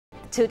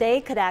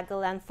Today,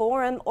 Ketagalan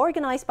Forum,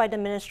 organized by the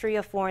Ministry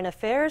of Foreign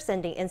Affairs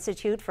and the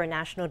Institute for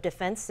National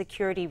Defense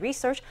Security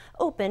Research,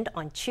 opened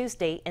on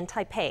Tuesday in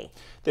Taipei.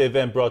 The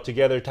event brought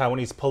together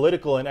Taiwanese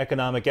political and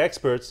economic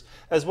experts,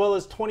 as well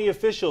as 20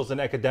 officials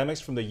and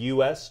academics from the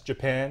U.S.,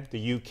 Japan,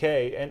 the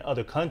UK, and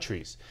other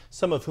countries,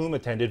 some of whom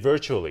attended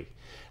virtually.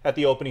 At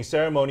the opening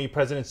ceremony,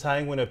 President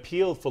Tsai Ing-wen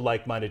appealed for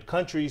like-minded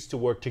countries to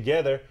work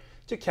together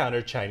to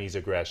counter Chinese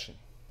aggression.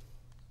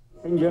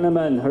 Ladies and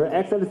gentlemen, Her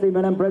Excellency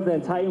Madam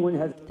President Tsai Ing-wen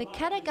has... The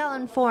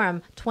Ketagalan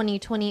Forum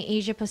 2020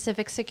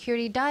 Asia-Pacific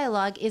Security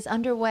Dialogue is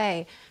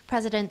underway.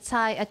 President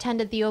Tsai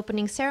attended the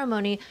opening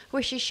ceremony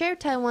where she shared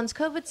Taiwan's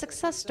COVID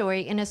success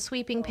story in a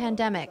sweeping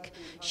pandemic.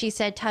 She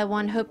said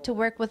Taiwan hoped to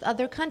work with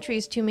other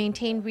countries to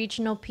maintain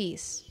regional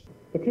peace.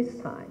 It is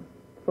time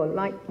for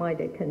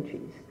like-minded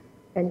countries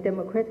and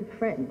democratic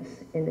friends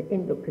in the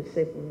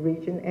Indo-Pacific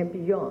region and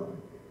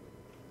beyond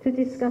to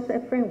discuss a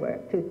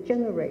framework to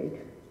generate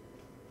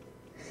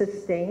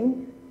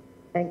sustained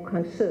and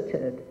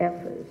concerted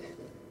efforts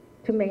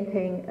to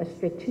maintain a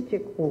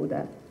strategic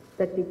order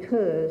that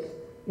deters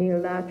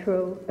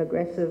unilateral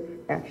aggressive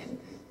actions.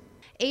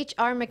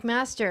 H.R.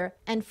 McMaster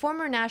and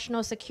former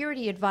National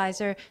Security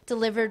Advisor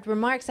delivered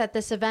remarks at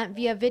this event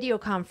via video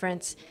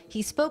conference.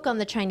 He spoke on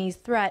the Chinese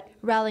threat,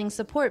 rallying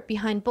support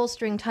behind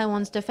bolstering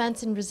Taiwan's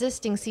defense and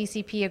resisting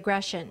CCP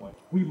aggression.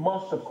 We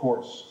must, of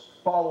course,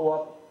 follow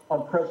up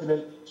on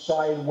President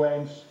Tsai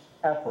Ing-wen's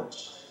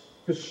efforts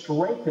to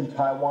strengthen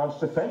Taiwan's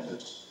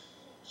defenses,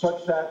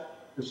 such that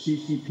the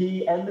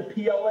CCP and the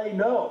PLA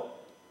know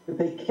that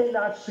they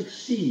cannot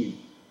succeed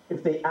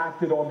if they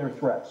acted on their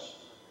threats.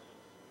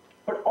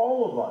 But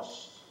all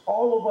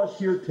of us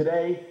here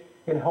today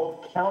can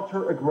help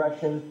counter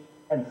aggression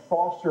and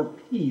foster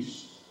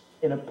peace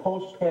in a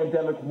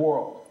post-pandemic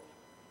world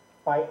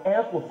by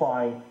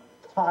amplifying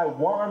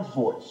Taiwan's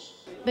voice.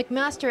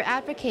 McMaster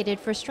advocated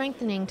for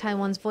strengthening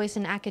Taiwan's voice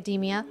in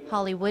academia,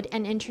 Hollywood,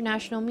 and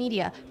international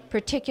media,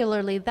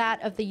 particularly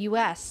that of the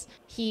U.S.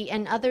 He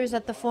and others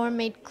at the forum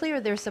made clear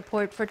their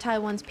support for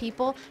Taiwan's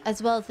people,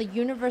 as well as the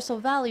universal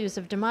values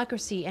of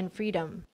democracy and freedom.